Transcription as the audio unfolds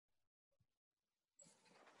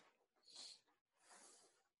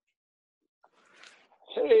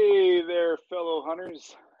Hey there, fellow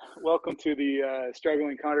hunters. Welcome to the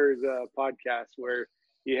Struggling Hunters podcast, where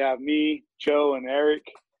you have me, Joe, and Eric.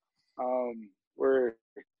 We're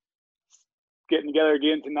getting together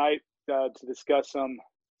again tonight to discuss some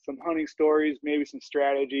hunting stories, maybe some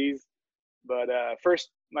strategies. But first,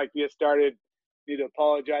 like to get started, need to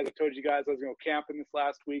apologize. I told you guys I was going to go camping this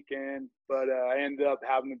last weekend, but I ended up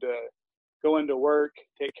having to go into work,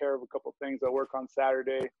 take care of a couple things at work on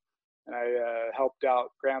Saturday. And I helped out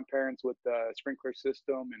grandparents with the sprinkler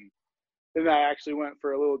system. And then I actually went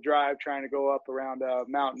for a little drive trying to go up around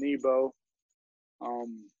Mount Nebo.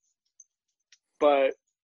 But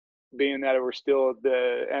being that we're still at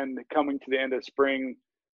the end, coming to the end of spring,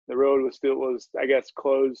 the road was I guess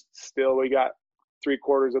closed still. We got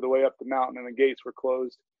 3/4 of the way up the mountain and the gates were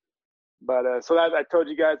closed. But so that I told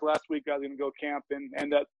you guys last week I was going to go camping,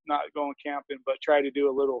 end up not going camping, but try to do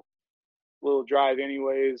a little drive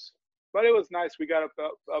anyways. But it was nice. We got up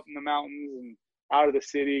in the mountains and out of the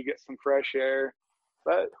city, get some fresh air.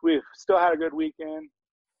 But we've still had a good weekend.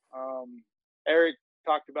 Eric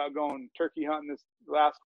talked about going turkey hunting this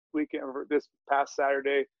last weekend, or this past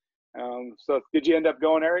Saturday. So did you end up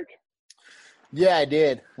going, Eric? Yeah, I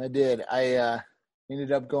did. I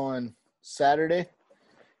ended up going Saturday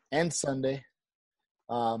and Sunday.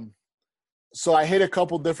 So I hit a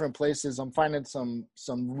couple different places. I'm finding some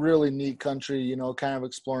really neat country, kind of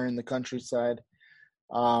exploring the countryside.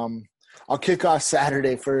 I'll kick off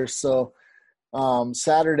Saturday first. So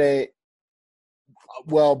Saturday,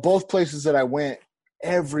 well, both places that I went,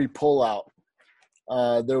 every pullout,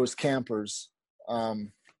 there was campers.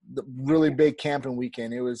 The really big camping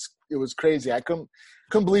weekend. It was crazy. I couldn't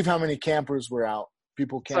believe how many campers were out.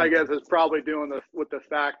 People camping. So I guess it's probably doing with the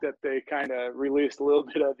fact that they kind of released a little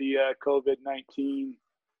bit of the COVID-19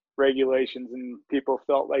 regulations, and people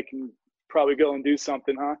felt like can probably go and do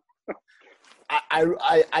something, huh? I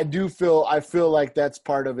feel like that's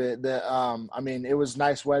part of it. It was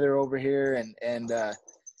nice weather over here, and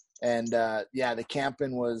the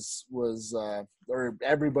camping was or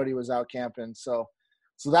everybody was out camping. So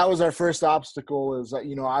that was our first obstacle. Is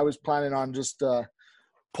I was planning on just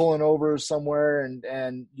pulling over somewhere and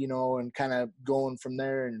kind of going from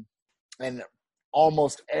there, and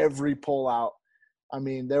almost every pull out. I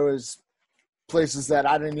mean, there was places that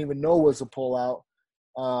I didn't even know was a pull out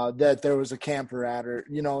that there was a camper at, or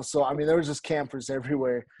so I mean there was just campers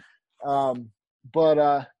everywhere.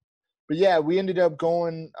 But yeah, we ended up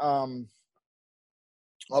going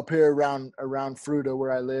up here around Fruta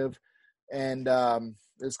where I live, and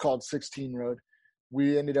it's called 16 Road.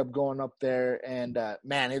 We ended up going up there, and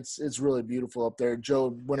man, it's really beautiful up there.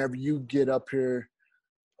 Joe, whenever you get up here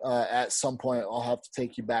at some point, I'll have to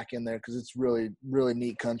take you back in there because it's really, really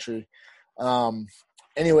neat country.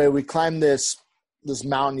 Anyway, we climbed this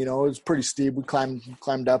mountain. It was pretty steep. We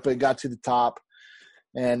climbed up it, got to the top,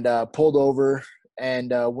 and pulled over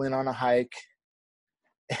and went on a hike.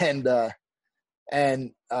 And I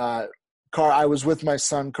was with my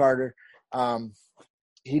son Carter.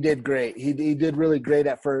 He did great. He did really great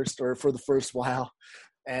at first, or for the first while.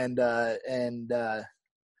 And the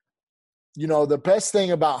best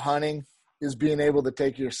thing about hunting is being able to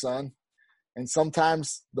take your son. And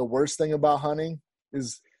sometimes the worst thing about hunting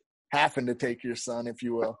is having to take your son, if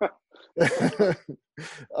you will.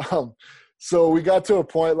 So we got to a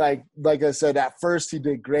point, like I said, at first he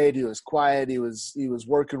did great. He was quiet. He was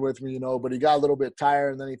working with me, but he got a little bit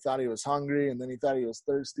tired, and then he thought he was hungry, and then he thought he was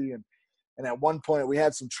thirsty. And at one point we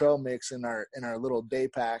had some trail mix in our little day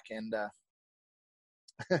pack. And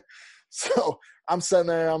so I'm sitting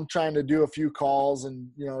there, I'm trying to do a few calls and,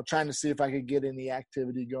 trying to see if I could get any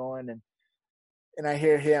activity going. And I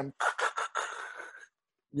hear him,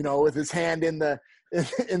 with his hand in the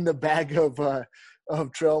bag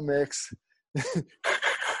of trail mix.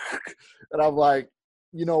 And I'm like,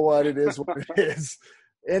 you know what? It is what it is.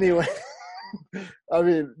 Anyway, I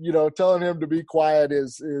mean, telling him to be quiet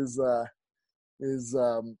is a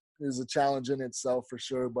challenge in itself for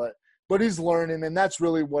sure, but he's learning, and that's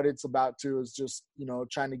really what it's about too, is just,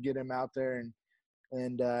 trying to get him out there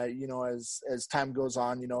and as time goes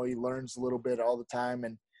on, he learns a little bit all the time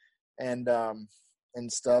and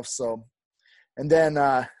stuff. So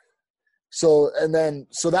that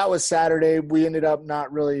was Saturday. We ended up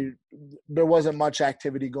there wasn't much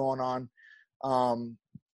activity going on.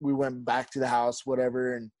 We went back to the house,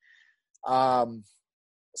 whatever. And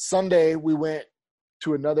Sunday we went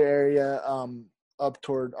to another area up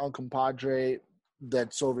toward Uncompahgre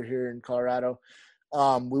that's over here in Colorado.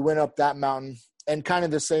 We went up that mountain, and kind of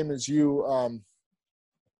the same as you.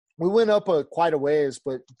 We went up quite a ways,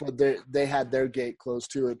 but they had their gate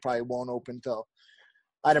closed too. It probably won't open till,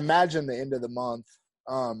 I'd imagine, the end of the month.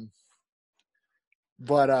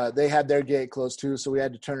 But they had their gate closed too, so we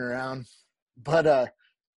had to turn around. But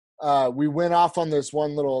we went off on this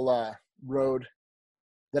one little road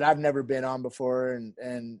that I've never been on before, and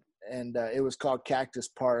it was called Cactus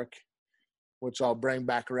Park, which I'll bring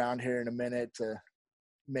back around here in a minute to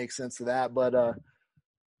make sense of that. But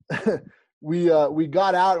we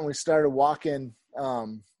got out and we started walking,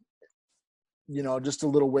 just a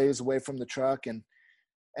little ways away from the truck,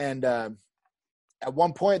 and at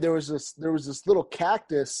one point there was this little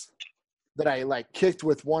cactus that I like kicked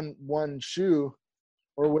with one shoe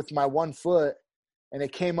or with my one foot, and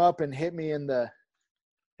it came up and hit me in the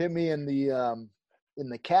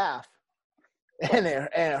calf, and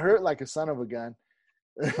it hurt like a son of a gun.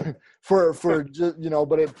 for just,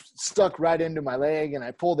 but it stuck right into my leg, and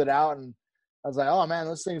I pulled it out, and I was like, oh man,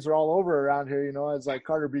 those things are all over around here. I was like,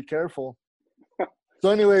 Carter, be careful. So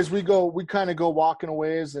anyways, we kind of go walking a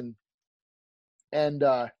ways, and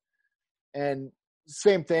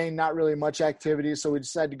same thing, not really much activity. So we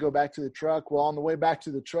decided to go back to the truck. Well, on the way back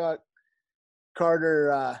to the truck,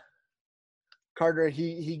 Carter,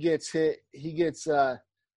 he gets hit. He gets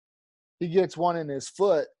one in his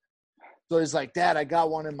foot. So he's like, Dad, I got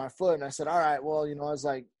one in my foot. And I said, all right, well, I was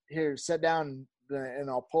like, here, sit down and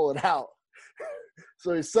I'll pull it out.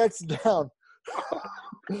 So he sits down.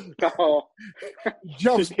 No.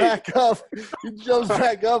 Jumps back up. He jumps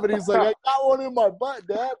back up and he's like, I got one in my butt,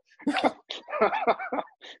 Dad.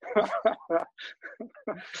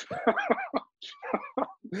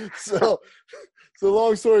 So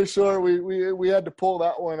long story short, we had to pull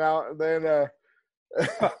that one out, and then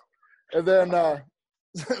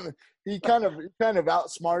he kind of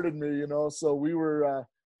outsmarted me, so we were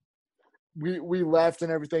we left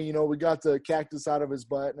and everything, we got the cactus out of his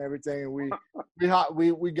butt and everything, and we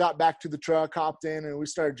got back to the truck, hopped in, and we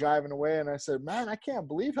started driving away. And I said, man, I can't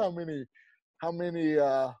believe how many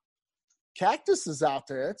cactuses out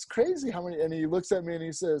there. That's crazy how many. And he looks at me and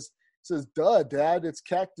he says, duh, Dad, it's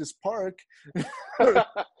Cactus Park. And I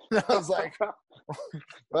was like,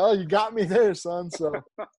 well, you got me there, son. So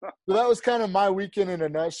that was kind of my weekend in a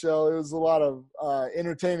nutshell. It was a lot of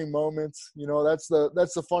entertaining moments. That's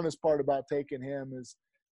the funnest part about taking him is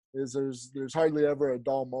there's hardly ever a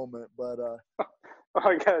dull moment. But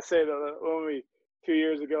I gotta say though, 2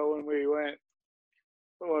 years ago when we went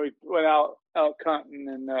out hunting,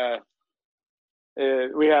 and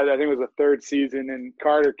we had, I think it was the third season, and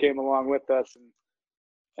Carter came along with us,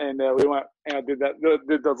 and we went and did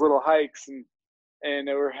those little hikes, and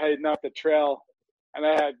we were heading up the trail, and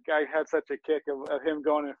I had such a kick of him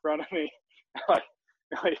going in front of me, like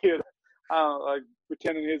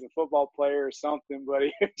pretending he was a football player or something, but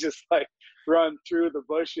he would just like run through the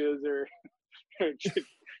bushes or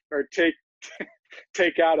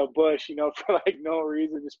take out a bush, for like no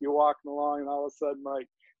reason, just be walking along, and all of a sudden, like,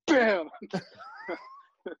 bam.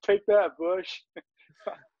 Take that, bush.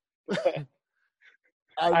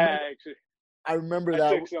 I remember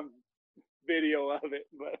that. I took some video of it,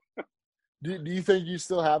 but do you think you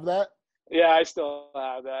still have that? Yeah, I still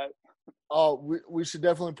have that. Oh, we should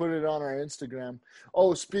definitely put it on our Instagram.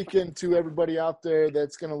 Oh, speaking to everybody out there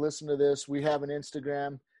that's going to listen to this, we have an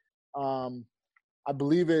Instagram. I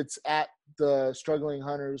believe it's at the Struggling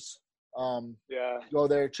Hunters. Yeah. Go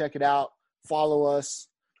there, check it out, follow us.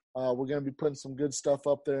 We're going to be putting some good stuff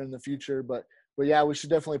up there in the future, but yeah, we should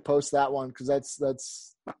definitely post that one, because that's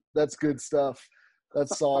good stuff.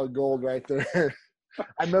 That's solid gold right there.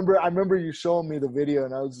 I remember you showing me the video,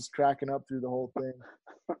 and I was just cracking up through the whole thing.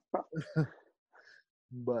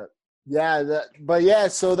 But yeah,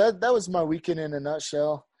 so that was my weekend in a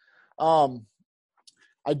nutshell. I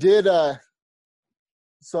did.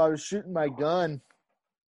 So I was shooting my gun.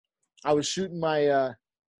 I was shooting my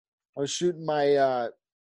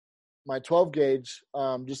my 12 gauge,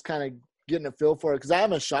 just kind of getting a feel for it, because I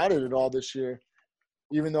haven't shot it at all this year,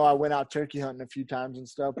 even though I went out turkey hunting a few times and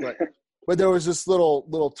stuff. But there was this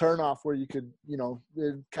little turnoff where you could,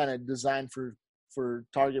 kind of designed for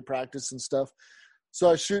target practice and stuff. So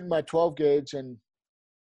I was shooting my 12 gauge, and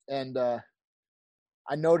I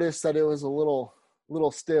noticed that it was a little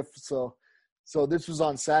stiff. So this was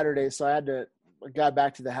on Saturday, so I got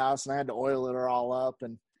back to the house and I had to oil it all up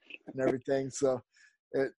and everything. So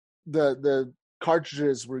the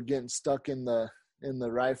cartridges were getting stuck in the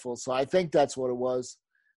rifle. So I think that's what it was.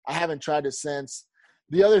 I haven't tried it since.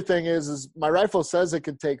 The other thing is my rifle says it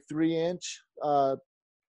can take 3-inch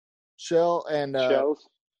shell and shells.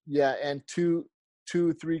 Yeah, and 2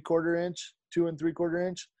 3/4 inch, 2 3/4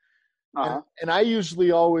 inch. Uh-huh. And I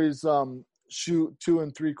usually always shoot 2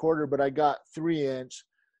 3/4, but I got 3-inch.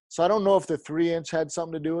 So I don't know if the 3-inch had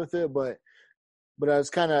something to do with it, but but I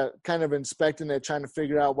was kind of inspecting it, trying to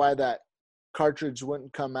figure out why that cartridge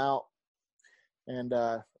wouldn't come out. And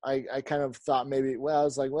I kind of thought maybe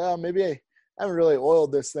I haven't really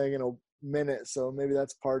oiled this thing in a minute, so maybe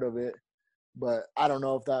that's part of it. But I don't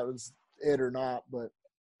know if that was it or not. But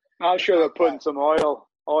I'm sure that putting some oil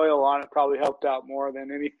on it probably helped out more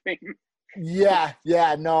than anything. Yeah.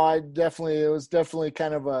 No, it was definitely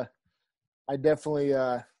kind of I definitely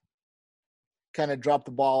kind of dropped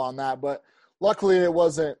the ball on that. But luckily it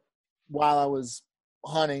wasn't while I was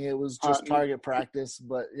hunting. It was just target practice.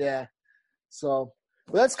 But yeah, so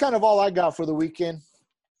that's kind of all I got for the weekend.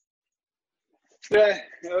 Yeah,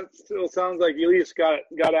 it still sounds like you at least got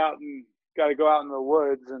out and got to go out in the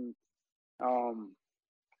woods. And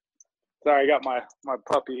sorry, I got my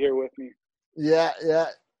puppy here with me. Yeah.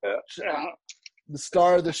 The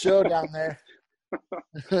star of the show down there.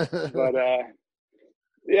 But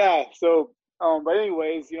yeah. So, but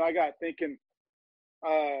anyways, I got thinking,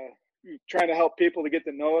 trying to help people to get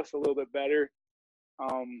to know us a little bit better.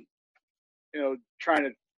 Trying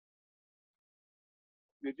to.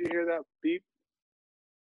 Did you hear that beep?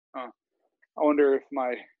 I wonder if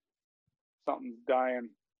something's dying,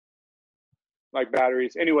 like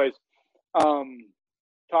batteries. Anyways,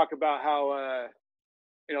 talk about how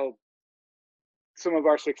some of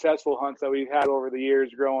our successful hunts that we've had over the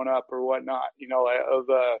years growing up or whatnot.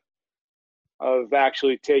 Of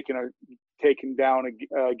actually taking down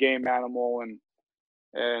a game animal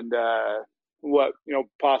and what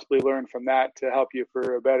possibly learn from that to help you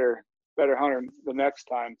for a better hunter the next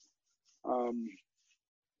time.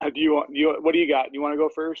 What do you got? Do you want to go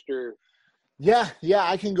first or? Yeah,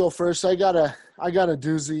 I can go first. I got a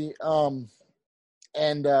doozy.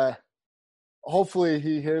 And hopefully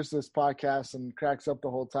he hears this podcast and cracks up the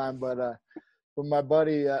whole time. But my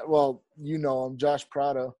buddy, him, Josh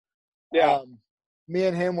Prado. Yeah. Me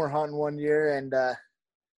and him were hunting one year, and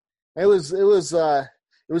it was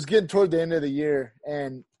getting toward the end of the year,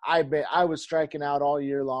 and I was striking out all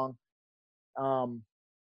year long. I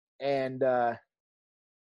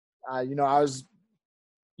was,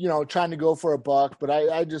 trying to go for a buck, but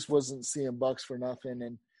I just wasn't seeing bucks for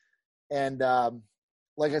nothing. And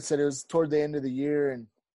like I said, it was toward the end of the year,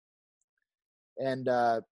 and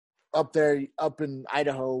up in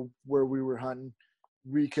Idaho where we were hunting,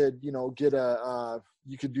 we could, get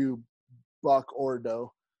you could do buck or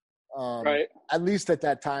doe. Right. At least at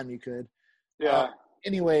that time you could. Yeah.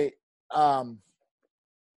 Anyway,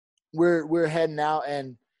 we're heading out,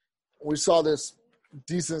 and we saw this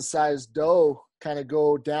decent sized doe kind of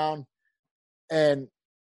go down, and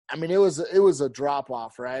I mean it was a drop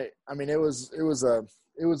off, right? I mean it was a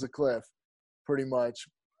cliff pretty much.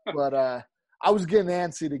 But I was getting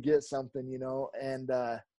antsy to get something, and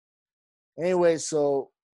anyway, so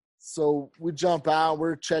we jump out,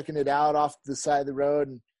 we're checking it out off the side of the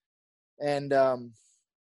road, and I'm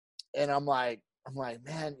like,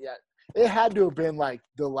 man, yeah, it had to have been like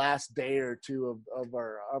the last day or two of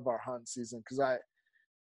our hunt season, because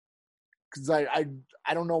I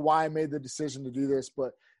don't know why I made the decision to do this,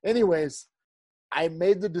 but anyways, I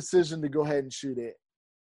made the decision to go ahead and shoot it.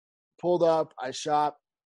 Pulled up, I shot.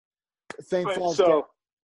 Thing falls down.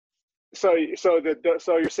 So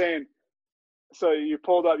you're saying, so you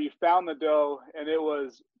pulled up, you found the doe, and it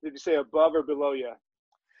was, did you say above or below you?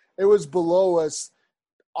 It was below us,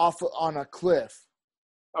 off on a cliff.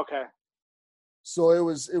 Okay. So it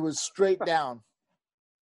was straight down,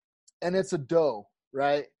 and it's a doe,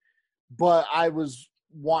 right? But I was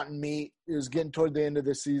wanting meat. It was getting toward the end of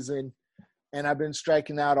the season, and I've been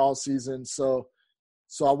striking out all season, so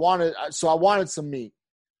I wanted some meat.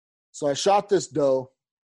 So I shot this doe,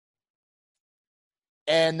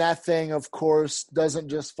 and that thing, of course, doesn't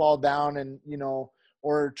just fall down and,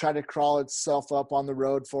 or try to crawl itself up on the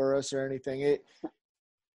road for us or anything. It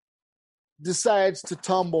decides to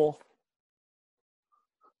tumble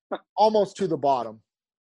almost to the bottom.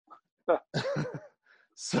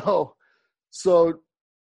 So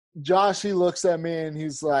Josh, he looks at me and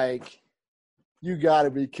he's like, "You got to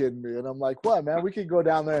be kidding me." And I'm like, "What, man? We could go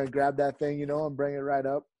down there and grab that thing, and bring it right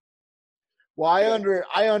up." Well,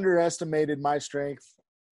 I underestimated my strength.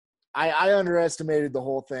 I underestimated the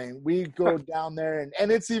whole thing. We go down there,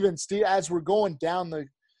 and it's even steep as we're going down the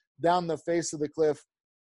face of the cliff.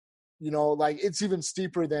 Like it's even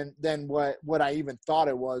steeper than what I even thought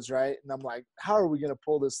it was, right? And I'm like, how are we gonna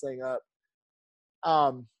pull this thing up?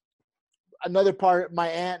 Another part, my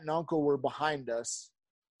aunt and uncle were behind us,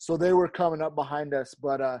 so they were coming up behind us,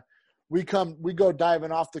 but we go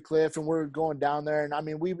diving off the cliff, and we're going down there, and I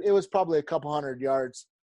mean it was probably a couple hundred yards.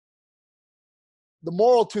 The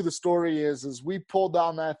moral to the story is we pulled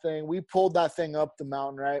down that thing. We pulled that thing up the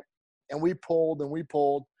mountain, right? and we pulled and we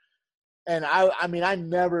pulled. And I mean, I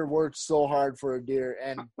never worked so hard for a deer.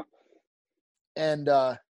 And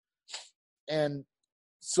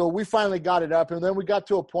so we finally got it up, and then we got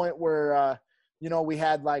to a point where, we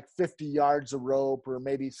had like 50 yards of rope, or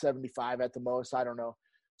maybe 75 at the most. I don't know.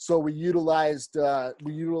 So we utilized the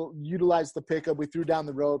pickup. We threw down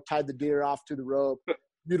the rope, tied the deer off to the rope,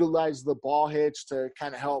 utilized the ball hitch to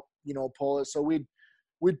kind of help, pull it. So we'd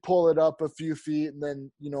pull it up a few feet, and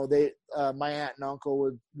then, my aunt and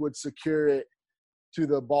uncle would secure it to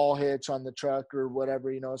the ball hitch on the truck or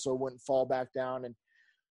whatever, so it wouldn't fall back down. And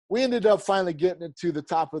we ended up finally getting it to the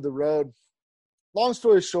top of the road. Long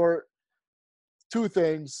story short, two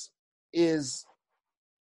things is,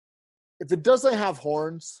 if it doesn't have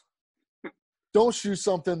horns, don't shoot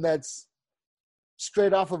something that's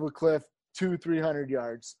straight off of a cliff 200-300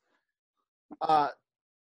 yards.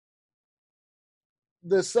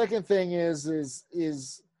 The second thing is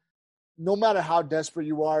no matter how desperate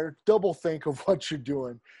you are, double think of what you're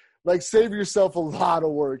doing. Like, save yourself a lot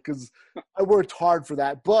of work, because I worked hard for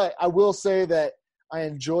that. But I will say that I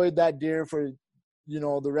enjoyed that deer for,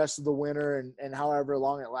 the rest of the winter and however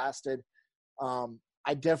long it lasted.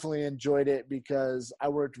 I definitely enjoyed it because I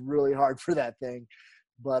worked really hard for that thing.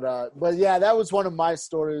 But yeah, that was one of my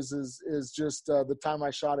stories is just the time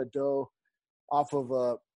I shot a doe off of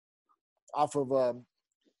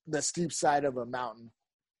the steep side of a mountain.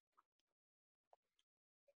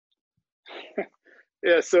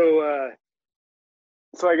 Yeah. So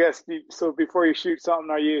I guess, before you shoot something,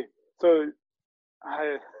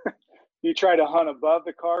 you try to hunt above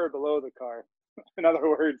the car or below the car? In other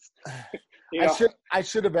words, I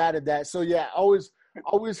should have added that. So yeah, always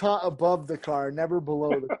hunt above the car, never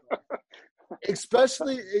below the car.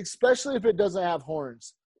 especially if it doesn't have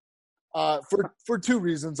horns. For two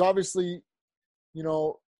reasons. Obviously,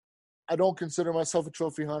 I don't consider myself a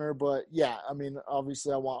trophy hunter, but yeah, I mean,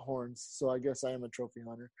 obviously I want horns, so I guess I am a trophy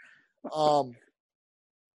hunter.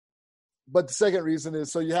 But the second reason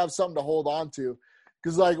is so you have something to hold on to.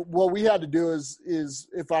 Because, like, what we had to do is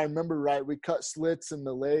if I remember right, we cut slits in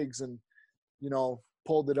the legs and,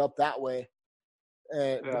 pulled it up that way.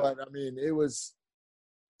 But I mean, it was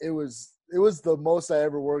the most I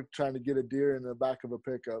ever worked trying to get a deer in the back of a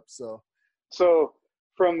pickup. So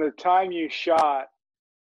from the time you shot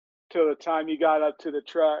till the time you got up to the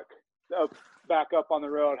truck, back up on the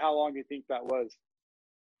road, how long do you think that was?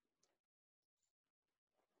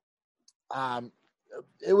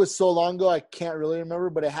 It was so long ago I can't really remember,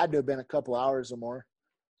 but it had to have been a couple hours or more.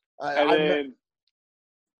 I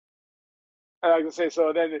was gonna say, so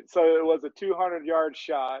it was a 200-yard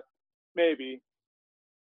shot, maybe,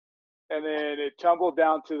 and then it tumbled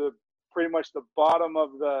down to pretty much the bottom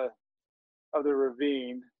of the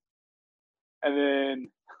ravine, and then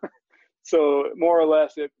so more or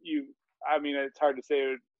less, it's hard to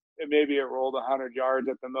say. Maybe it rolled 100 yards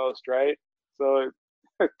at the most, right? So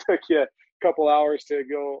it took you a couple hours to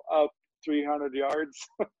go up 300 yards.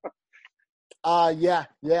 Yeah,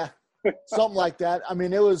 something like that. I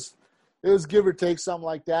mean, it was give or take something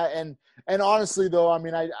like that. And honestly, though, I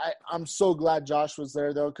mean, I'm so glad Josh was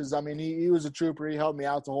there, though, because I mean, he was a trooper. He helped me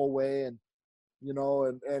out the whole way, and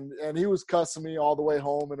and he was cussing me all the way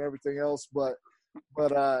home and everything else. But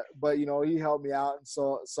he helped me out, and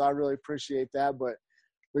so I really appreciate that. But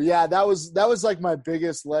yeah, that was like my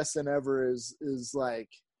biggest lesson ever is like,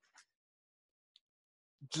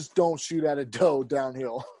 just don't shoot at a doe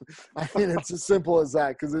downhill. I mean, it's as simple as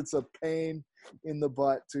that, because it's a pain in the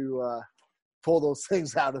butt to pull those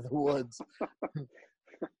things out of the woods.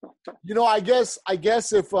 I guess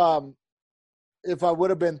if I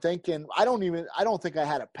would have been thinking, I don't think I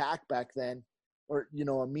had a pack back then, or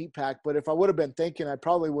a meat pack. But if I would have been thinking, I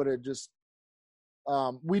probably would have just.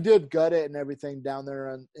 We did gut it and everything down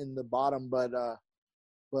there in the bottom, but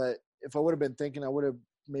if I would have been thinking, I would have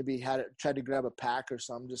maybe tried to grab a pack or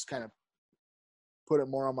something, just kind of put it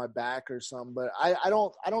more on my back or something. But I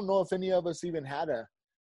don't know if any of us even had a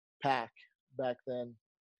pack back then,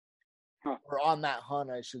 or on that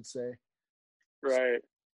hunt, I should say. Right.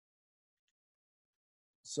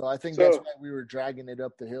 So I think that's why we were dragging it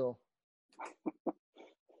up the hill.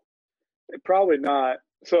 Probably not.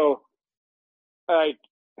 So, but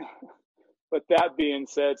that being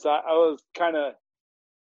said, so I was kind of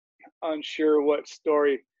unsure what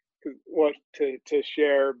to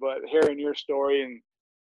share, but hearing your story, and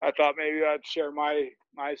I thought maybe I'd share my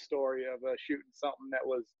story of shooting something that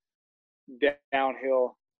was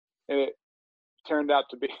downhill, and it turned out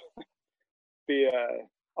to be a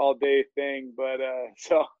all day thing. But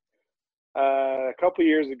a couple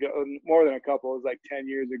years ago, more than a couple, it was like 10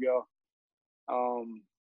 years ago.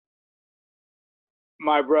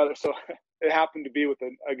 my brother, so it happened to be with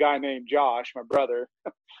a guy named Josh, my brother.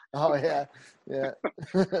 Oh yeah, yeah.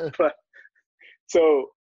 But so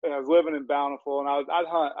I was living in Bountiful, and I'd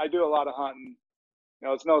hunt. I do a lot of hunting. You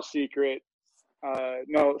know, it's no secret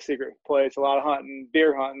place. A lot of hunting,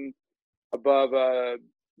 deer hunting above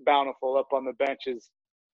Bountiful, up on the benches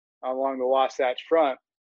along the Wasatch Front.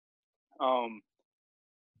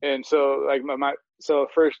 And so like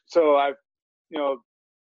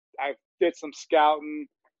I did some scouting,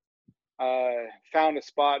 found a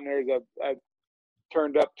spot, and I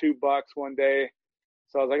turned up 2 bucks one day.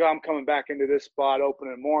 So I was like, oh, I'm coming back into this spot open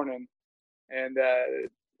in the morning, and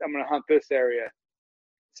I'm going to hunt this area.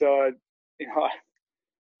 So,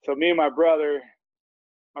 so me and my brother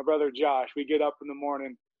Josh, we get up in the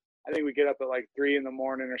morning. I think we get up at like 3 in the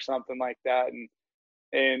morning or something like that.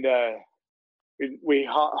 And we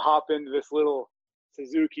hop into this little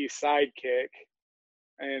Suzuki Sidekick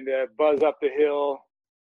and buzz up the hill.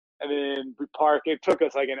 And then we park. It took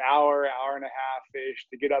us like an hour and a half-ish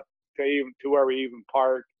to get up to where we even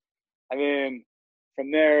parked. And then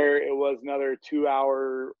from there, it was another 2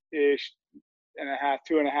 hour-ish and a half,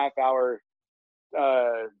 2.5 hour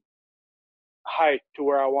hike to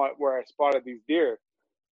where I spotted these deer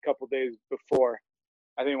a couple days before.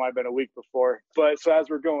 I think it might have been a week before. But so as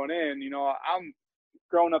we're going in, I'm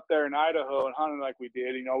growing up there in Idaho and hunting like we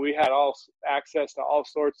did. We had all access to all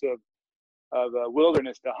sorts of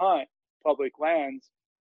wilderness to hunt, public lands.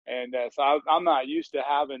 And so I'm not used to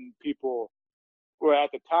having people who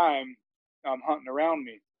at the time hunting around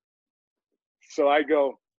me. So I'm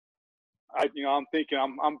thinking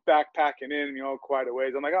I'm backpacking in, quite a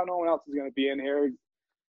ways. I'm like, oh, no one else is going to be in here.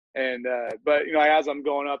 And, but as I'm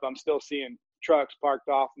going up, I'm still seeing trucks parked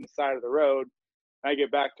off on the side of the road. And I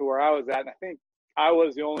get back to where I was at, and I think I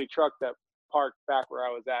was the only truck that parked back where I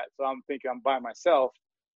was at. So I'm thinking I'm by myself,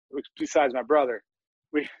 besides my brother.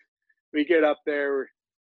 We get up there,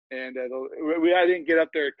 and I didn't get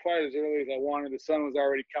up there quite as early as I wanted. The sun was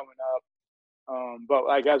already coming up. But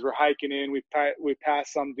like as we're hiking in, we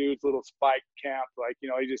passed some dude's little spike camp. Like, he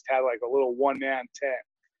just had like a little one-man tent.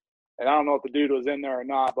 And I don't know if the dude was in there or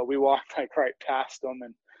not, but we walked like right past him,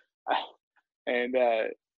 and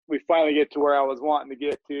we finally get to where I was wanting to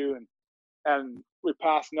get to, and we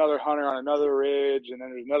passed another hunter on another ridge, and then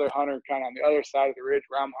there's another hunter kind of on the other side of the ridge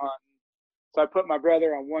where I'm hunting. So I put my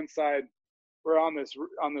brother on one side. We're on this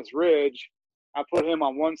ridge. I put him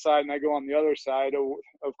on one side, and I go on the other side,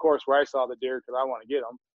 of course, where I saw the deer because I want to get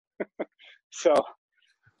them. So,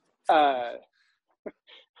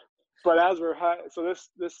 but as we're so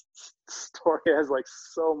this story has like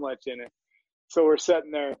so much in it. So we're sitting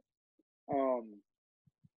there, and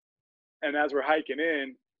as we're hiking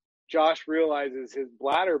in, Josh realizes his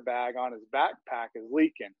bladder bag on his backpack is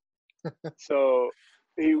leaking. So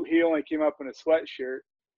he only came up in a sweatshirt.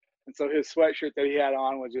 And so his sweatshirt that he had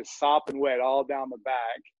on was just sopping wet all down the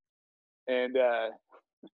back. And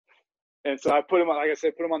so I put him on, like I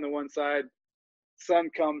said, put him on the one side.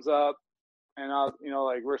 Sun comes up, and I was,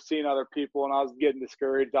 like we're seeing other people, and I was getting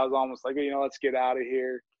discouraged. I was almost like, let's get out of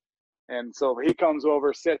here. And so he comes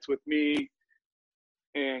over, sits with me,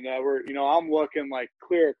 and I'm looking like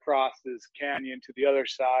clear across this canyon to the other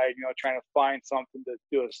side, trying to find something to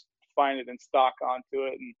find it and stock onto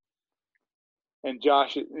it. And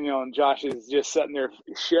Josh, Josh is just sitting there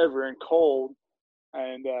shivering cold.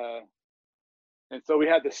 And so we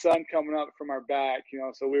had the sun coming up from our back,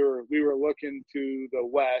 so we were looking to the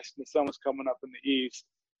west, and the sun was coming up in the east.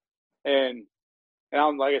 And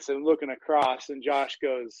I'm, like I said, looking across, and Josh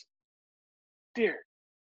goes, deer.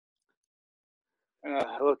 And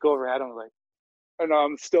I look over at him like, oh no,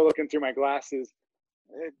 I'm still looking through my glasses.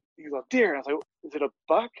 He's like, deer. And I was like, is it a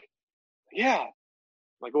buck? Yeah.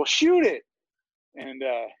 I'm like, well, shoot it. And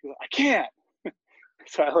he's like, I can't.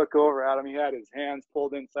 So I look over at him. He had his hands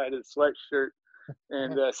pulled inside his sweatshirt,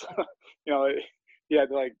 and so he had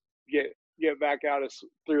to like get back out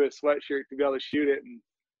through his sweatshirt to be able to shoot it. And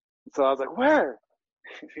so I was like, where?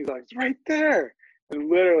 He's like, it's right there. And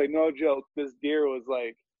literally, no joke, this deer was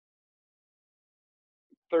like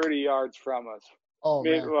 30 yards from us. Oh,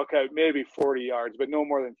 maybe, man. okay, maybe 40 yards, but no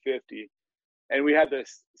more than 50. And we had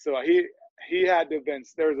this. So he had to have been.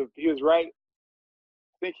 He was right.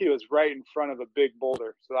 I think he was right in front of a big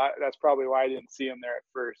boulder. So that's probably why I didn't see him there at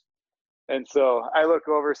first. And so I look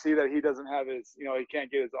over, see that he doesn't have his, he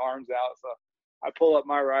can't get his arms out. So I pull up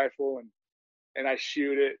my rifle and I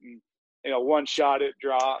shoot it, and, one shot it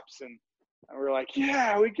drops, and we're like,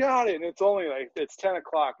 yeah, we got it. And it's only like, it's 10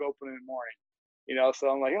 o'clock open in the morning, so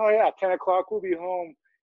I'm like, oh yeah, 10 o'clock, we'll be home.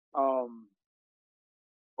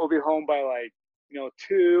 We'll be home by like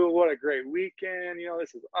 2. What a great weekend.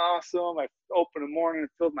 This is awesome. I opened in the morning and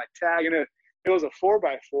filled my tag, and it was a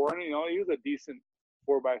 4x4, and, he was a decent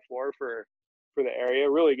 4x4 for the area,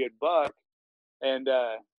 really good buck. And,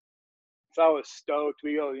 so I was stoked.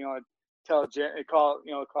 We go, tell Jen, call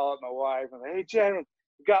up my wife, and hey, Jen, we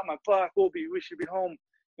got my buck. We should be home,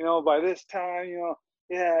 by this time,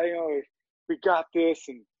 yeah, we got this.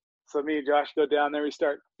 And so me and Josh go down there, we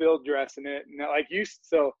start field dressing it. And like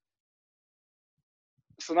so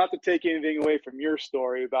not to take anything away from your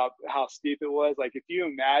story about how steep it was, like if you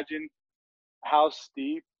imagine how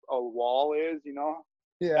steep a wall is,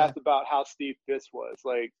 Yeah. that's about how steep this was.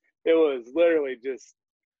 Like it was literally just,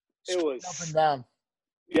 it was up and down.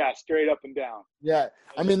 Yeah, straight up and down. Yeah.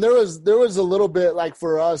 I mean, there was a little bit like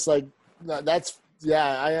for us, like that's,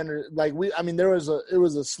 yeah, like it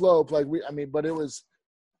was a slope, like but it was,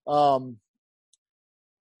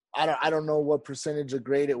 I don't know what percentage of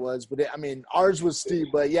grade it was, but ours was steep,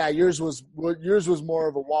 but yeah, yours was more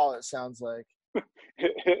of a wall, it sounds like.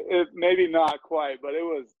 it maybe not quite, but it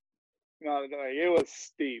was, it was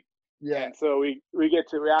steep. Yeah. And so we get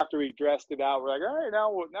to, after we dressed it out, we're like, all right,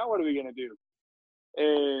 now what are we going to do?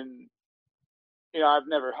 And, I've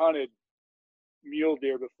never hunted mule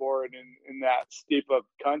deer before and in that steep of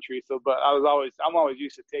country. So, but I'm always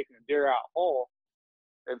used to taking a deer out whole.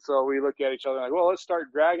 And so we look at each other like, well, let's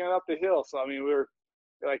start dragging it up the hill. So, we were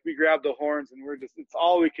like, we grabbed the horns and it's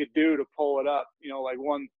all we could do to pull it up, like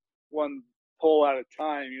one pull at a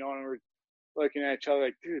time, and we're looking at each other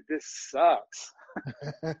like, dude, this sucks.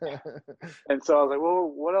 And so I was like, well,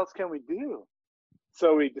 what else can we do?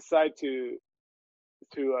 So we decide to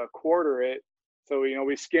quarter it. So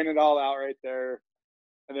we skin it all out right there,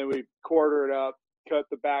 and then we quarter it up, cut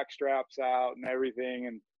the back straps out and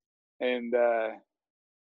everything, and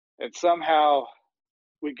somehow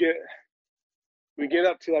we get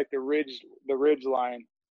up to like the ridge line,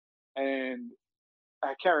 and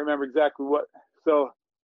I can't remember exactly what. So,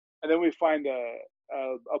 and then we find a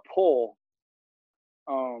pole,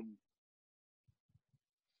 and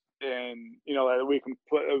that we can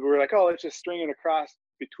put. We're like, oh, let's just string it across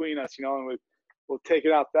between us, and we'll take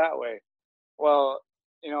it out that way. Well,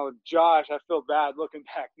 Josh, I feel bad looking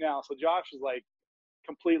back now. So Josh is like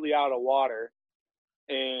completely out of water,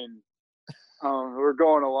 and we're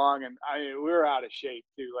going along, and we were out of shape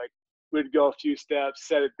too. Like we'd go a few steps,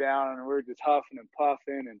 set it down, and we're just huffing and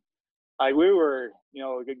puffing, and like we were,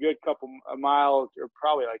 like a good couple of miles, or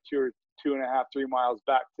probably like 2.5, 3 miles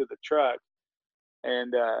back to the truck,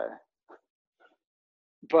 and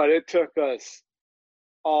but it took us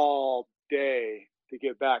all day to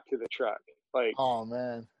get back to the truck. Like, oh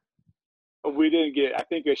man, we didn't get. I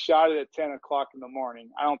think I shot it at 10 o'clock in the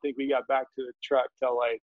morning. I don't think we got back to the truck till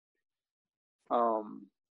like, I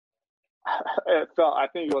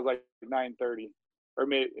think it was like 9:30, or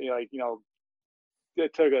maybe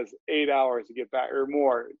it took us 8 hours to get back, or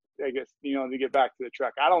more, I guess, to get back to the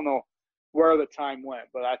truck. I don't know where the time went,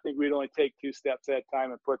 but I think we'd only take 2 steps at a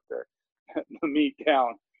time and put the meat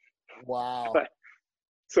down. Wow. But,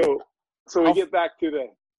 so we get back to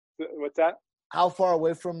what's that? How far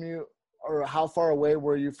away from you, or how far away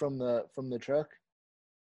were you from the truck?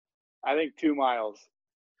 I think 2 miles.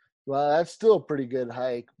 Well, that's still a pretty good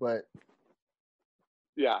hike, but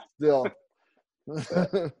yeah, still.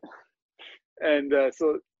 And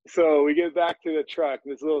so we get back to the truck,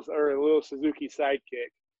 this little Suzuki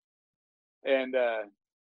Sidekick, and I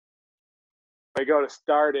go to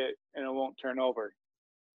start it, and it won't turn over.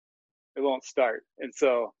 It won't start, and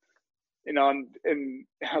so and I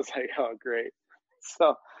was like, oh great.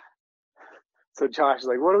 So Josh is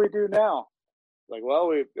like, what do we do now? Like,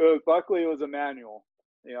 well, luckily it was a manual,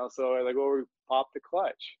 so like, well, we popped the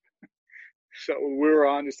clutch. So we were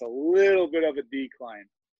on just a little bit of a decline,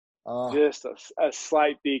 just a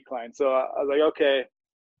slight decline. So I was like, okay,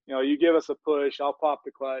 you give us a push, I'll pop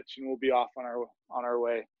the clutch, and we'll be off on our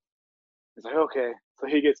way. He's like, okay. So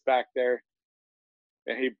he gets back there,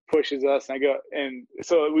 and he pushes us, and I go, and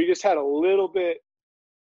so we just had a little bit.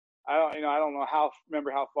 I don't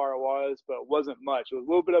remember how far it was, but it wasn't much. It was a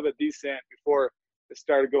little bit of a descent before it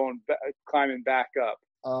started climbing back up.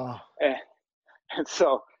 And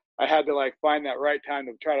so I had to like find that right time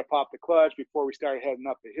to try to pop the clutch before we started heading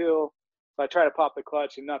up the hill. So I try to pop the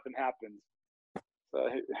clutch, and nothing happens.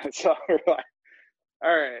 So we're like,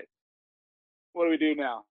 all right, what do we do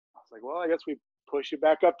now? I was like, well, I guess we push it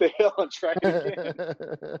back up the hill and try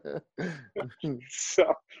it again.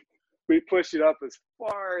 So we pushed it up as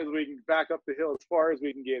far as we can, back up the hill as far as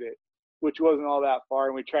we can get it, which wasn't all that far.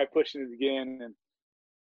 And we tried pushing it again,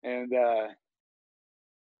 and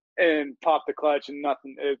popped the clutch, and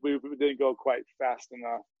nothing. We didn't go quite fast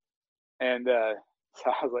enough. And so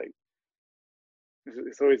I was like,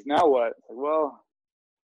 so he's now what? It's like, well,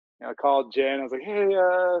 I called Jen. I was like, hey,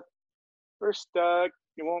 we're stuck.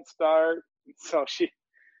 It won't start. So she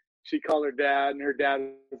called her dad, and her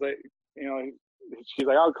dad was like, she's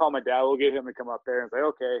like, I'll call my dad. We'll get him to come up there. And I was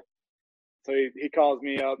like, okay. So he calls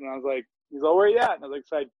me up, and I was like, he's like, where you at? And I was like,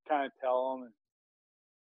 so I kind of tell him,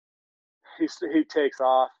 and he takes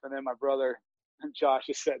off, and then my brother Josh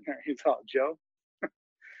is sitting there. He's all, Joe,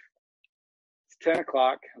 it's 10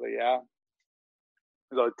 o'clock. I was like, yeah.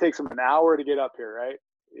 So it takes him an hour to get up here, right?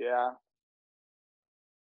 Yeah.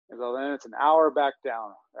 And so then it's an hour back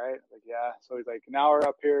down, right? Like, yeah. So he's like, an hour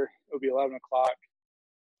up here, it'll be 11 o'clock.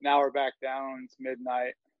 An hour back down, it's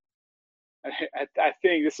midnight. I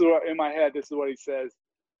think this is what, in my head, this is what he says.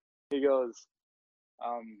 He goes,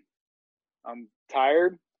 I'm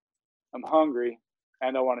tired, I'm hungry,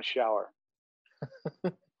 and I want to shower.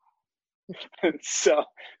 And so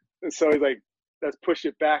he's like, let's push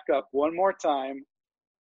it back up one more time.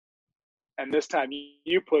 And this time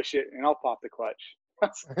you push it, and I'll pop the clutch.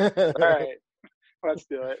 All right, let's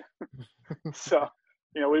do it. So,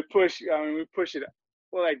 we push it.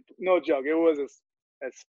 Well, like, no joke, it was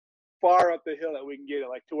as far up the hill that we can get it,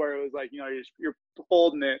 like to where it was like, you're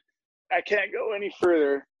holding it. I can't go any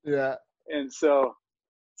further. Yeah. And so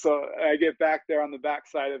I get back there on the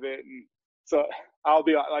backside of it, and so I'll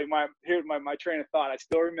be like, here's my train of thought. I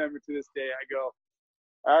still remember to this day. I go,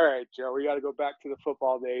 all right, Joe, we got to go back to the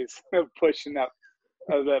football days of pushing that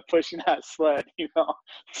sled,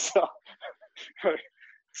 So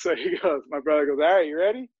he goes, my brother goes, all right, you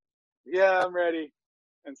ready? Yeah, I'm ready.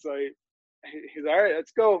 And so he's all right,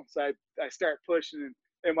 let's go. So I start pushing, and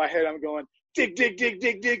in my head I'm going, dig, dig, dig,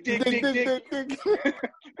 dig, dig, dig, dig, dig, dig.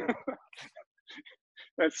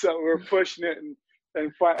 And so we're pushing it, and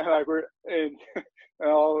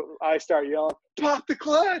I start yelling, pop the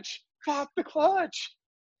clutch, pop the clutch.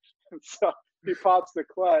 And so he pops the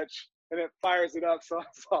clutch, and it fires it up. So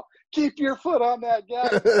keep your foot on that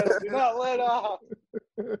gas pedal. Do not let off.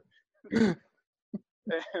 And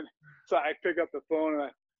so I pick up the phone,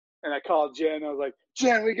 and I called Jen. I was like,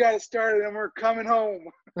 Jen, we got to start it, and we're coming home.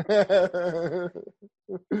 And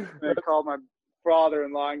I called my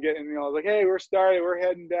father-in-law and I was like, hey, we're started. We're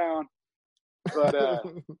heading down. But,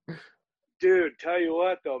 dude, tell you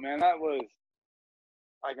what, though, man, that was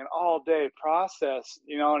like an all-day process,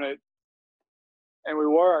 and we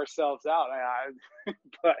wore ourselves out.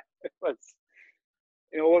 But it was,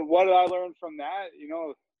 what did I learn from that?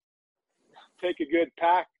 Take a good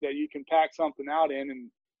pack that you can pack something out in.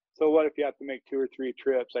 And so what if you have to make 2 or 3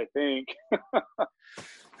 trips, I think.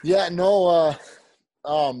 Yeah, no,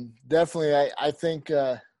 definitely. I think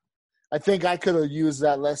I could have used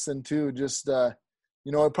that lesson too. Just, it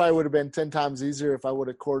probably would have been 10 times easier if I would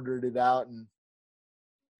have quartered it out and,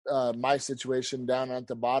 my situation down at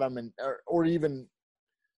the bottom, and or even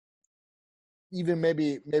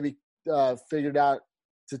maybe figured out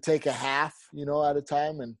to take a half, at a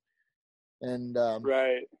time, and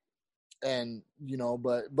right. And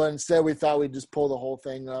but instead we thought we'd just pull the whole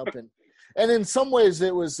thing up, and in some ways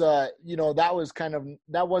it was that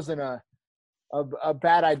wasn't a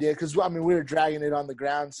bad idea, because we were dragging it on the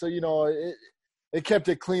ground, so it kept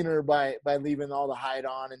it cleaner by leaving all the hide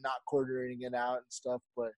on and not quartering it out and stuff.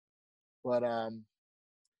 But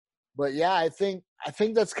yeah, I think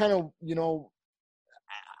that's kind of,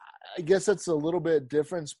 I guess that's a little bit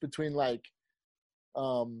difference between like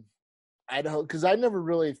Idaho, because I never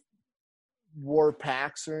really wore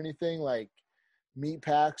packs or anything, like meat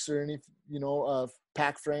packs or any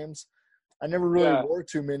pack frames. I never really wore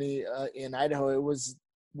too many in Idaho. It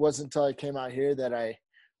wasn't until I came out here that I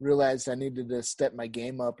realized I needed to step my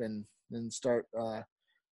game up and start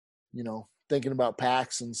thinking about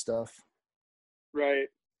packs and stuff. Right.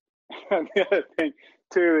 The other thing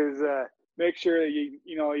too is make sure that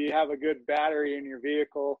you have a good battery in your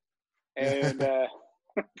vehicle, and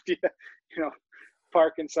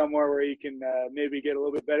parking somewhere where you can maybe get a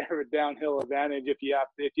little bit better of a downhill advantage if you have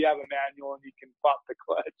a manual and you can pop the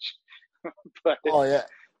clutch. But, oh yeah.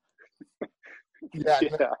 Yeah.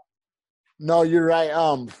 No, you're right.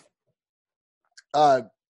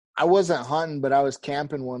 I wasn't hunting, but I was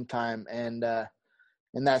camping one time, and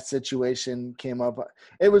that situation came up.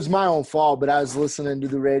 It was my own fault, but I was listening to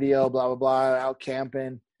the radio, blah blah blah, out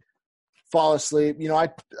camping, fall asleep.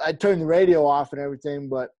 I turned the radio off and everything,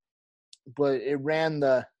 but it ran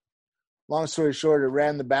long story short, it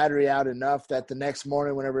ran the battery out enough that the next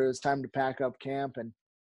morning, whenever it was time to pack up camp and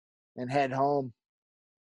head home,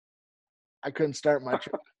 I couldn't start my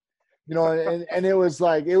truck. And it was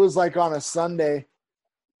like on a Sunday,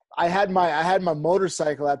 I had my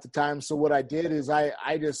motorcycle at the time. So what I did is I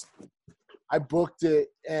booked it,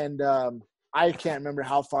 and I can't remember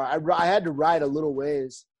how far. I had to ride a little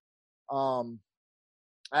ways. I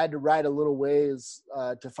had to ride a little ways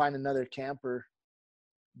to find another camper,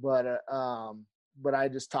 but I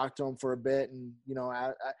just talked to them for a bit, and you know,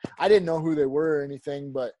 I didn't know who they were or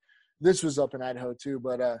anything, but this was up in Idaho too.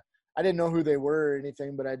 But I didn't know who they were or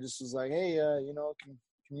anything, but I just was like, hey, you know,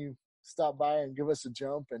 can you stop by and give us a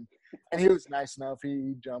jump? And he was nice enough.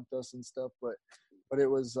 He jumped us and stuff, but it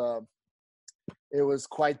was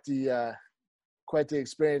quite the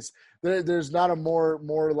experience. There's not a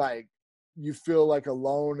more like you feel like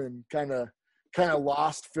alone and kind of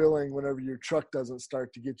lost feeling whenever your truck doesn't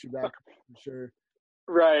start to get you back. I'm sure.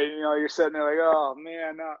 Right. You know, you're sitting there like, oh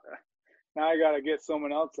man, now I got to get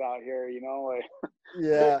someone else out here, you know, like,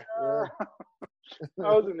 yeah. I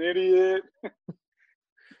was an idiot.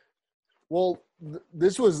 Well,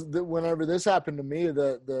 this was whenever this happened to me,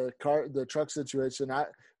 the truck situation.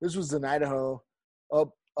 This was in Idaho,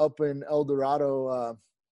 up in El Dorado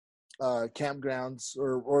campgrounds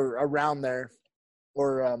or around there,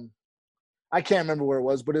 or I can't remember where it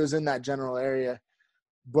was, but it was in that general area.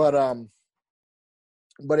 But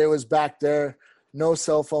it was back there. No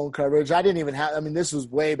cell phone coverage. I didn't even have. I mean, this was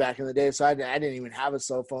way back in the day, so I didn't even have a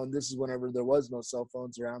cell phone. This is whenever there was no cell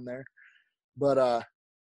phones around there. But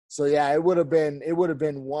so yeah, it would have been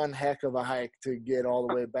one heck of a hike to get all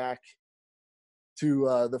the way back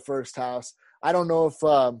to the first house. I don't know if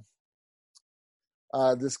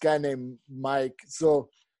this guy named Mike. So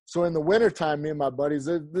in the wintertime, me and my buddies,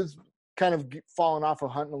 this kind of falling off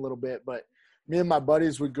of hunting a little bit, but me and my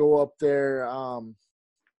buddies would go up there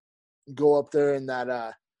in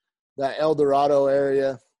that El Dorado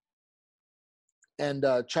area and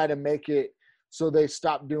try to make it so they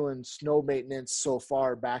stopped doing snow maintenance so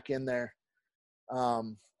far back in there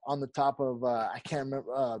on the top of I can't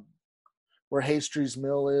remember where Hastries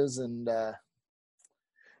Mill is, and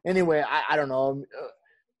anyway, I don't know.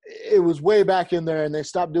 It was way back in there, and they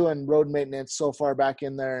stopped doing road maintenance so far back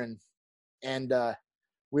in there, and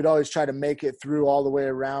we'd always try to make it through all the way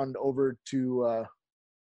around over to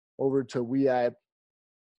Weippe,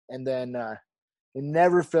 and then it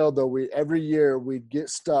never failed though. Every year we'd get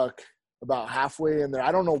stuck about halfway in there.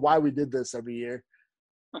 I don't know why we did this every year,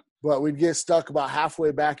 but we'd get stuck about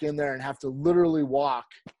halfway back in there and have to literally walk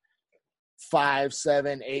 5,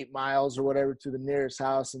 7, 8 miles or whatever to the nearest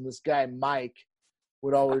house. And this guy, Mike,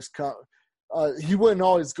 would always come. He wouldn't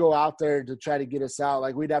always go out there to try to get us out.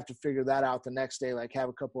 Like, we'd have to figure that out the next day, like have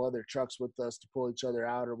a couple other trucks with us to pull each other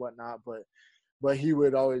out or whatnot. But he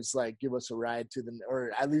would always like give us a ride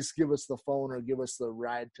or at least give us the phone or give us the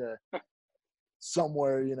ride to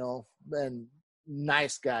somewhere, you know. And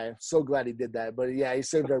nice guy. So glad he did that. But yeah, he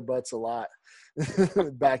saved our butts a lot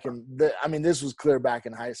back this was clear back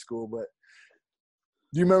in high school. But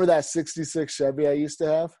do you remember that 66 Chevy I used to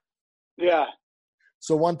have? Yeah.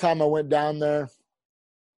 So one time I went down there,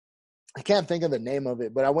 I can't think of the name of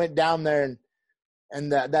it, but I went down there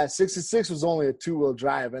and that 66 was only a 2-wheel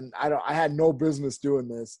drive, and I had no business doing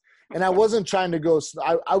this. And I wasn't trying to go,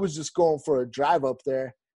 I was just going for a drive up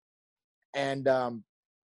there. And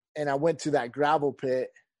I went to that gravel pit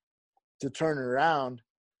to turn it around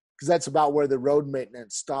because that's about where the road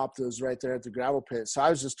maintenance stopped. It was right there at the gravel pit. So I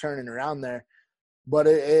was just turning around there, but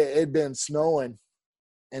it'd been snowing.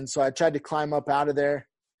 And so I tried to climb up out of there,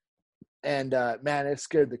 and man, it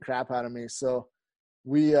scared the crap out of me. So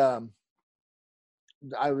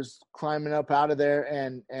I was climbing up out of there,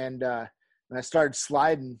 and I started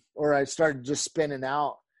sliding, or I started just spinning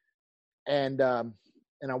out, and I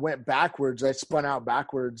went backwards. I spun out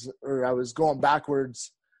backwards, or I was going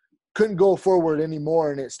backwards, couldn't go forward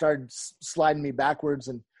anymore, and it started sliding me backwards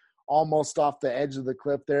and almost off the edge of the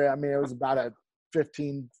cliff there. I mean, it was about a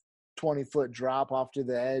 15, 20-foot drop off to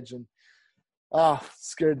the edge, and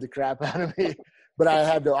scared the crap out of me. But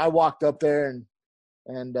I walked up there,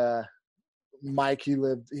 and Mike, he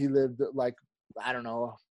lived like, I don't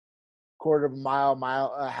know, quarter of a mile,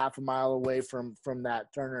 half a mile away from that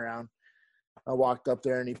turnaround. I walked up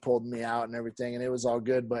there and he pulled me out and everything, and it was all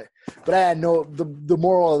good. But I had the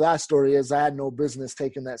moral of that story is I had no business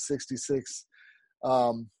taking that 66.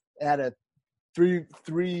 It had a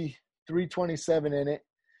 327 in it,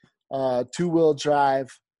 2-wheel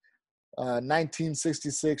drive,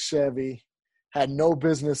 1966 Chevy. Had no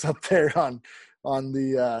business up there on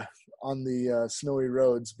the snowy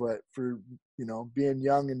roads, but for, you know, being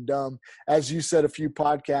young and dumb, as you said a few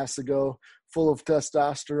podcasts ago, full of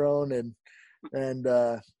testosterone and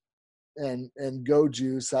go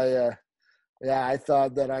juice, I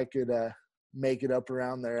thought that I could make it up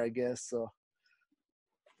around there, I guess. So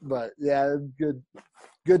But yeah,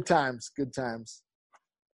 good times.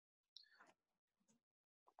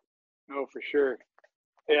 No, for sure.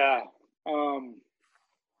 Yeah.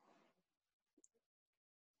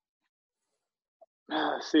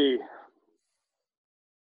 Let's see.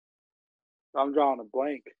 I'm drawing a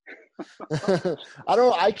blank.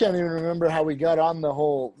 I can't even remember how we got on the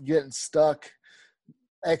whole getting stuck,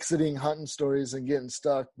 exiting hunting stories and getting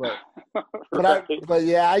stuck. But Right.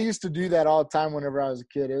 yeah, I used to do that all the time whenever I was a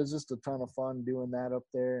kid. It was just a ton of fun doing that up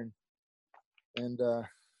there. And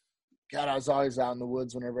God, I was always out in the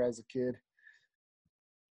woods whenever I was a kid.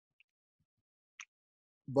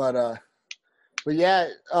 But yeah,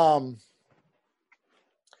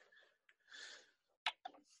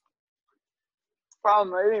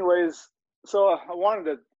 Anyways, so I wanted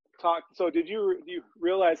to talk. So do you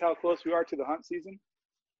realize how close we are to the hunt season?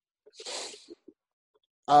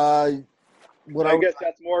 I guess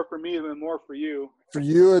that's more for me than more for you. For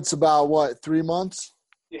you, it's about what, 3 months?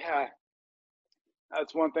 Yeah,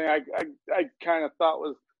 that's one thing I kind of thought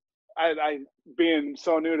was I being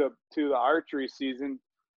so new to the archery season,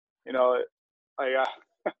 you know,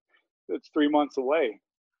 it's 3 months away.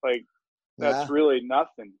 Like that's really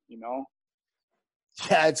nothing, you know.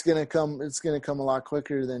 Yeah, it's gonna come a lot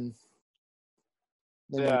quicker than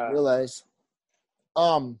you realize.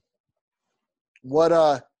 What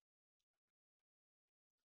are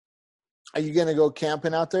you gonna go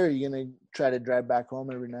camping out there? Or are you gonna try to drive back home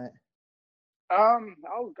every night?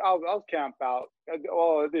 I'll camp out.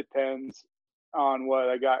 Well, it depends on what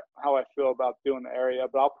I got, how I feel about doing the area,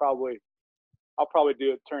 but I'll probably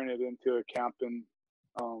turn it into a camping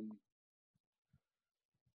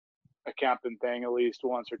thing at least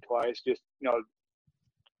once or twice, just because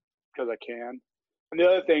I can. And the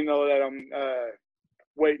other thing though that I'm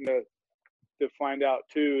waiting to find out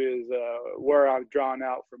too is where I've drawn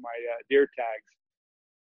out for my deer tags.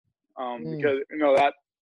 Because that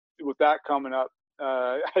with that coming up,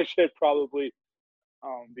 I should probably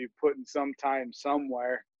be putting some time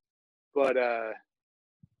somewhere. But I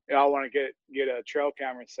want to get a trail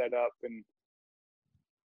camera set up and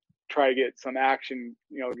try to get some action,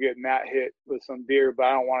 getting that hit with some deer. But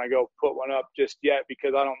I don't want to go put one up just yet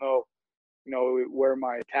because I don't know, where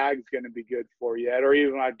my tag's going to be good for yet, or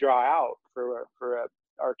even I draw out for a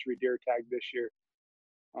archery deer tag this year.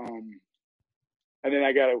 And then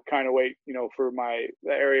I got to kind of wait, for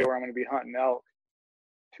the area where I'm going to be hunting elk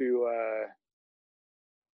to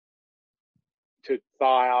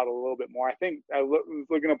thaw out a little bit more. I think I was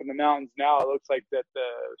looking up in the mountains now. It looks like that the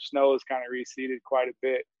snow has kind of receded quite a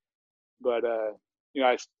bit, but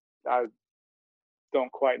I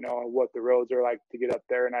don't quite know what the roads are like to get up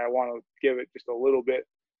there, and I want to give it just a little bit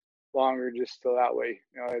longer, just so that way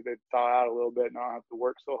they thaw out a little bit, and I don't have to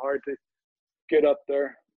work so hard to get up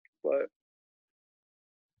there. But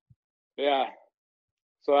yeah,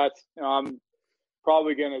 so that's I'm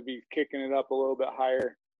probably going to be kicking it up a little bit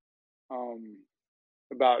higher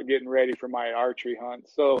about getting ready for my archery hunt.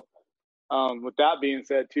 So with that being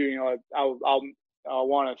said too, I'll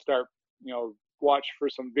want to start watch for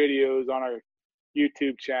some videos on our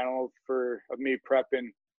YouTube channel of me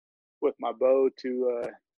prepping with my bow to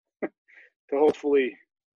hopefully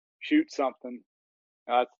shoot something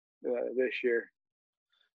this year.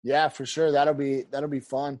 Yeah, for sure. That'll be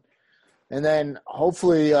fun. And then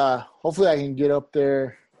hopefully I can get up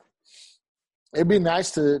there. It'd be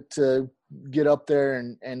nice to get up there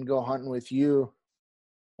and go hunting with you.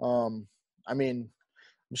 I mean,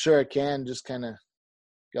 I'm sure I can, just kind of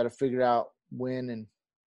got to figure out when and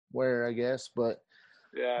where, I guess. But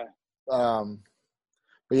yeah.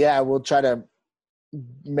 But yeah, we'll try to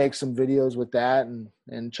make some videos with that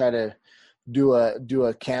and try to do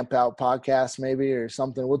a camp out podcast maybe or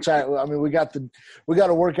something. We'll try. I mean, we got to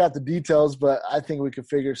work out the details, but I think we could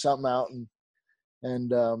figure something out.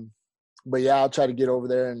 But yeah, I'll try to get over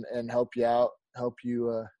there and help you out, help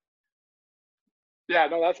you. Yeah,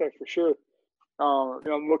 no, that's right for sure.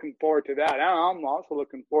 I'm looking forward to that. I'm also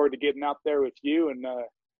looking forward to getting out there with you and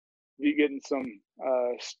you getting some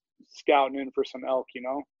scouting in for some elk.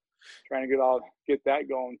 Trying to get that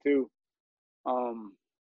going too. I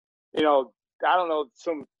don't know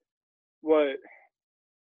what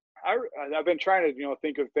I've been trying to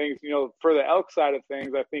think of things. For the elk side of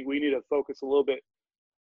things, I think we need to focus a little bit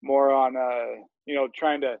more on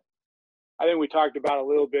trying to. I think we talked about a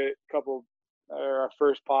little bit, our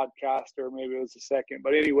first podcast, or maybe it was the second.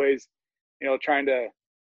 But anyways, trying to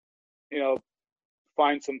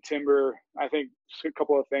find some timber. I think a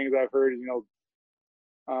couple of things I've heard,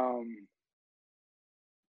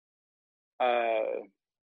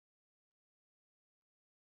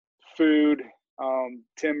 food,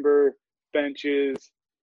 timber, benches,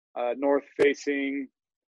 north facing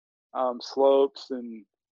slopes and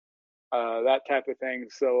that type of thing.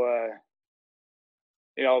 So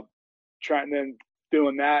trying then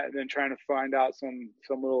doing that and then trying to find out some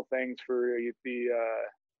little things for the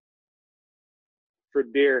for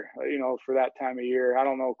deer, for that time of year. I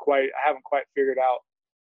don't know quite. I haven't quite figured out,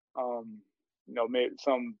 maybe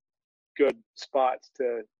some good spots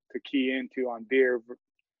to key into on deer.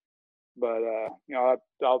 But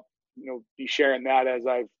I'll be sharing that as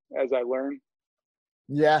I learn.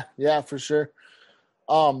 Yeah, for sure.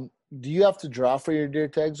 Do you have to draw for your deer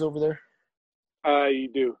tags over there? You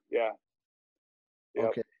do, yeah. Yep.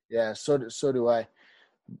 Okay, yeah. So do I.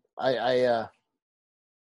 I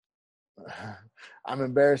I'm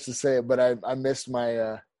embarrassed to say it, but I missed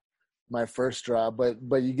my my first draw.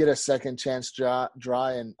 But you get a second chance draw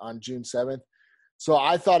on June 7th. So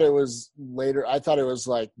I thought it was later. I thought it was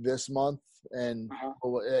like this month, and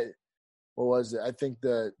what was it? I think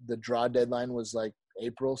the draw deadline was like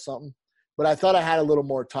April something. But I thought I had a little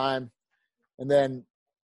more time, and then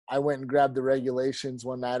I went and grabbed the regulations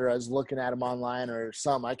one night, or I was looking at them online or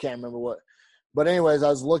something. I can't remember what. But anyways, I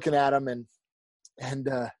was looking at them and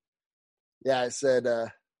yeah, it said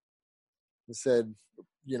that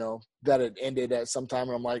it ended at some time,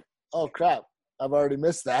 and I'm like, oh crap, I've already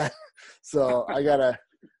missed that. So I get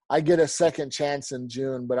a second chance in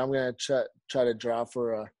June, but I'm gonna try to draw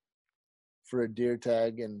for a deer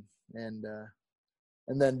tag and then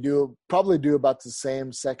probably do about the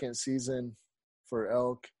same second season for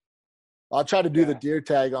elk. I'll try to do the deer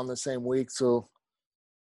tag on the same week, so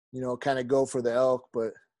kind of go for the elk,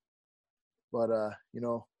 but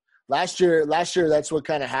last year that's what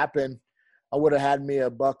kind of happened. I would have had me a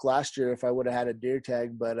buck last year if I would have had a deer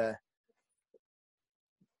tag, but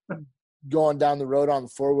going down the road on the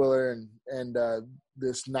 4-wheeler and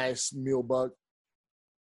this nice mule buck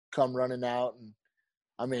come running out, and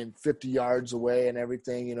I mean 50 yards away and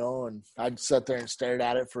everything, and I'd sit there and stared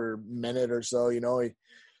at it for a minute or so. He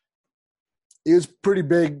was pretty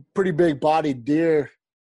big bodied deer,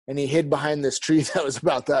 and he hid behind this tree that was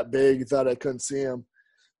about that big. He thought I couldn't see him.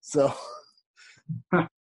 So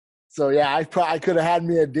yeah, I could have had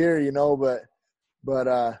me a deer,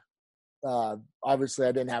 but obviously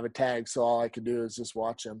I didn't have a tag, so all I could do is just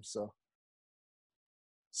watch him. So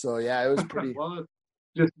yeah, it was pretty. Well,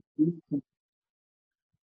 just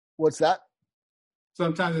What's that?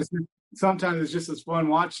 Sometimes it's just as fun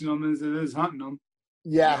watching them as it is hunting them.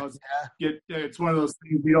 Yeah, it's one of those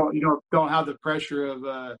things you don't have the pressure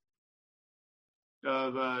of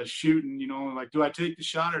shooting. Like, do I take the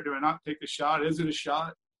shot or do I not take the shot? Is it a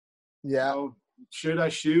shot? Yeah. Should I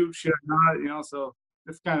shoot? Should I not? So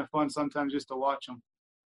it's kind of fun sometimes just to watch them.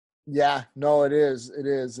 Yeah, no, it is.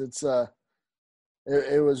 It's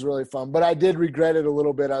it was really fun, but I did regret it a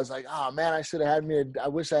little bit. I was like, oh man, I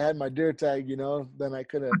wish I had my deer tag, then I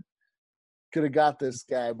could have got this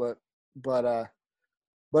guy, but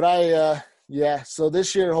I yeah. So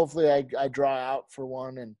this year, hopefully I draw out for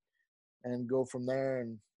one and go from there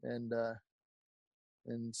and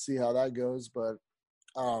see how that goes. But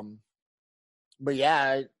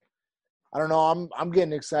yeah, I don't know. I'm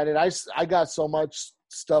getting excited. I got so much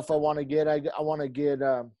stuff I want to get. I want to get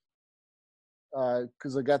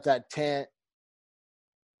because I got that tent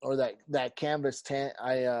or that canvas tent.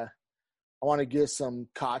 I want to get some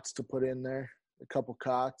cots to put in there, a couple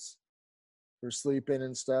cots for sleeping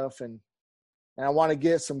and stuff, and I want to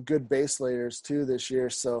get some good base layers too this year.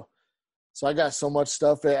 So I got so much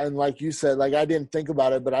stuff, and like you said, like I didn't think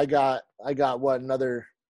about it, but I got what, another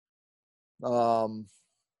well,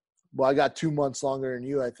 I got 2 months longer than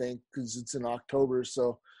you, I think, because it's in October.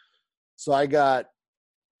 So I got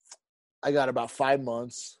about 5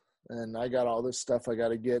 months, and I got all this stuff I got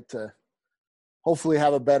to get to hopefully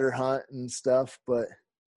have a better hunt and stuff. But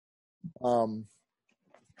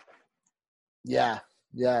yeah.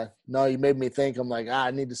 No, you made me think. I'm like,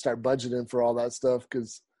 I need to start budgeting for all that stuff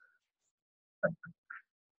because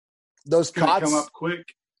those cots come up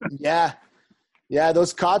quick. Yeah,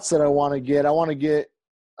 those cots that I want to get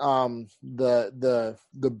the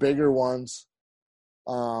bigger ones,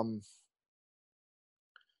 and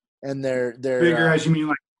they're bigger as you mean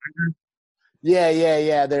like bigger?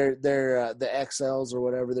 Yeah. They're the XLs or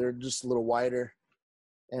whatever. They're just a little wider,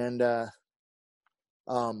 and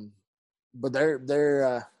but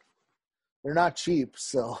they're not cheap.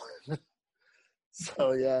 So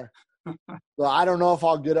yeah. Well, I don't know if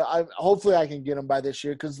I'll get it. Hopefully I can get them by this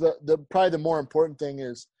year because the probably the more important thing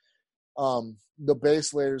is the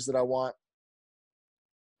base layers that I want.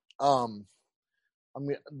 I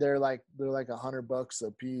mean they're like $100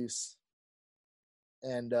 a piece,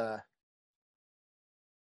 and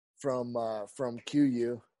from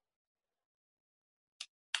QU,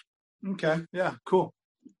 Okay. Yeah. Cool.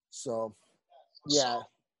 So, yeah.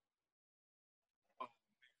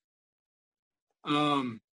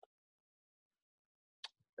 Um.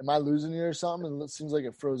 Am I losing you or something? It seems like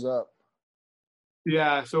it froze up.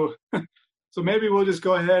 Yeah. So maybe we'll just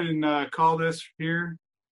go ahead and call this here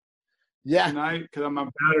Yeah. tonight because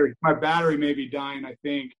my battery may be dying, I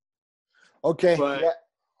think. Okay. But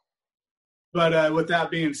Yeah. with that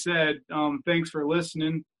being said, thanks for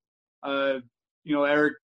listening.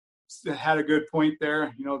 Eric had a good point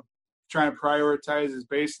there. Trying to prioritize his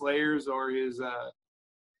base layers or his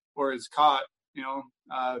cot.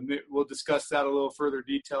 We'll discuss that a little further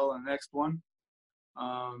detail in the next one.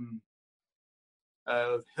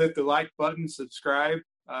 Hit the like button, subscribe.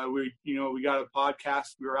 We got a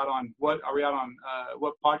podcast. We're out on what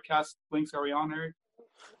podcast links are we on, Eric?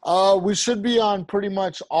 We should be on pretty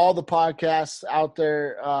much all the podcasts out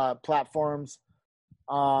there, platforms.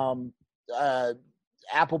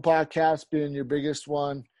 Apple Podcast being your biggest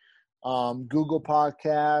one, Google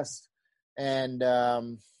Podcast, and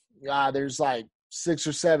there's like 6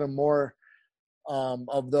 or 7 more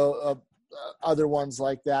of the other ones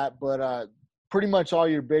like that. But pretty much all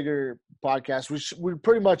your bigger podcasts. We're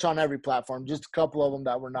pretty much on every platform. Just a couple of them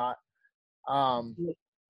that we're not.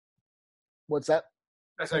 What's that?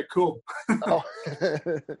 I said, cool. Oh.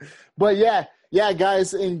 But yeah,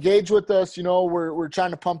 guys, engage with us. We're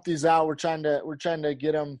trying to pump these out. We're trying to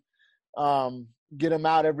get them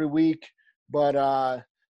out every week. But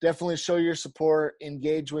definitely show your support.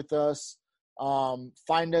 Engage with us.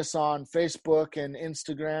 Find us on Facebook and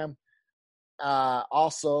Instagram,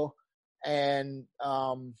 also, and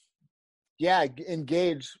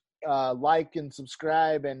engage. Like and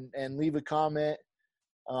subscribe and leave a comment.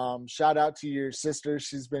 Shout out to your sister.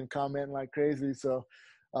 She's been commenting like crazy. So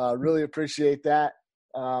really appreciate that.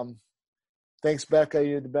 Thanks, Becca.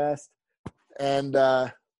 You're the best. And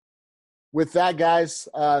with that, guys,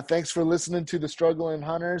 thanks for listening to the Struggling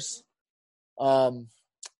Hunters. I'm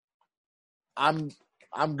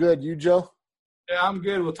good. You, Joe? Yeah, I'm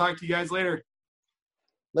good. We'll talk to you guys later.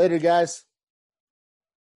 Later, guys.